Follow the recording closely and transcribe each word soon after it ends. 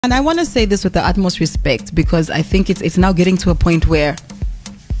And I want to say this with the utmost respect, because I think it's now getting to a point where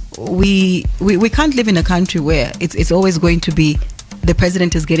we can't live in a country where it's always going to be the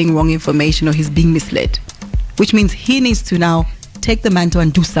president is getting wrong information or he's being misled, which means he needs to now take the mantle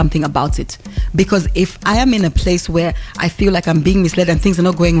and do something about it. Because if I am in a place where I feel like I'm being misled and things are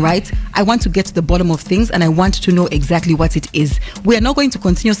not going right, I want to get to the bottom of things and I want to know exactly what it is. We are not going to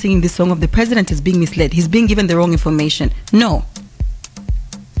continue singing this song of the president is being misled, he's being given the wrong information. No.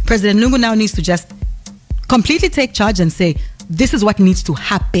 President Lungu now needs to just completely take charge and say, this is what needs to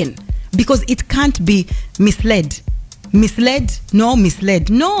happen. Because it can't be misled. Misled? No, misled.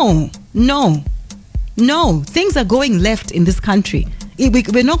 No. Things are going left in this country.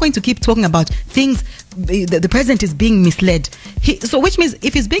 We're not going to keep talking about things. The president is being misled. So which means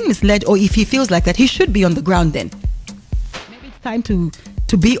if he's being misled, or if he feels like that, he should be on the ground then. Maybe it's time to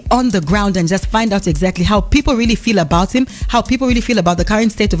be on the ground and just find out exactly how people really feel about him, how people really feel about the current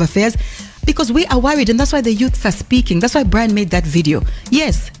state of affairs, because we are worried, and that's why the youths are speaking. That's why Brian made that video.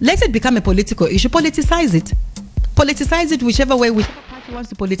 Yes, let it become a political issue. Politicize it whichever way, whichever party wants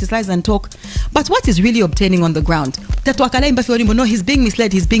to politicize and talk. But what is really obtaining on the ground? No, he's being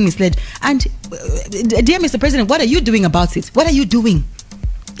misled. And dear Mr. President, what are you doing about it? What are you doing?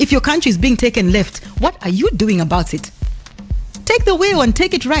 If your country is being taken left, what are you doing about it? Take the wheel and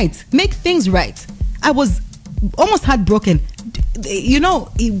take it right. Make things right. I was almost heartbroken. You know,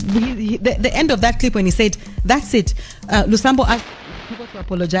 the end of that clip when he said, that's it. Lusambo asked people to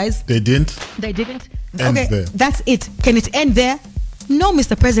apologize. They didn't. Okay, that's it. Can it end there? No,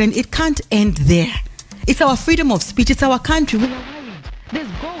 Mr. President, it can't end there. It's our freedom of speech. It's our country. We are worried. There's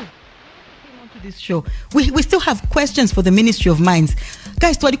gold. To this show, we still have questions for the Ministry of Mines.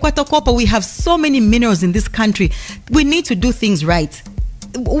 Guys, we have so many minerals in this country. We need to do things right.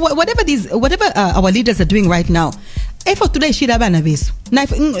 Whatever our leaders are doing right now. If today if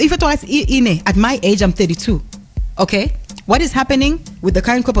it was at my age, I'm 32. Okay, what is happening with the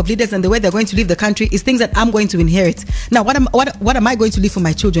current crop of leaders and the way they're going to leave the country is things that I'm going to inherit. Now, what am I going to leave for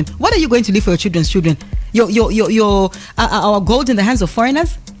my children? What are you going to leave for your children's children? Our gold in the hands of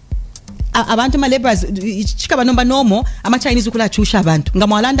foreigners? Abantu malebras chikaba nomba nomo ama Chinese ukula chusha abantu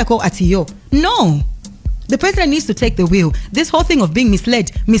ngamwalanda ko atiyo. No, the president needs to take the wheel. This whole thing of being misled.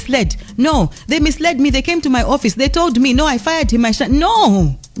 No, they misled me. They came to my office. They told me, no, I fired him.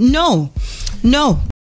 No.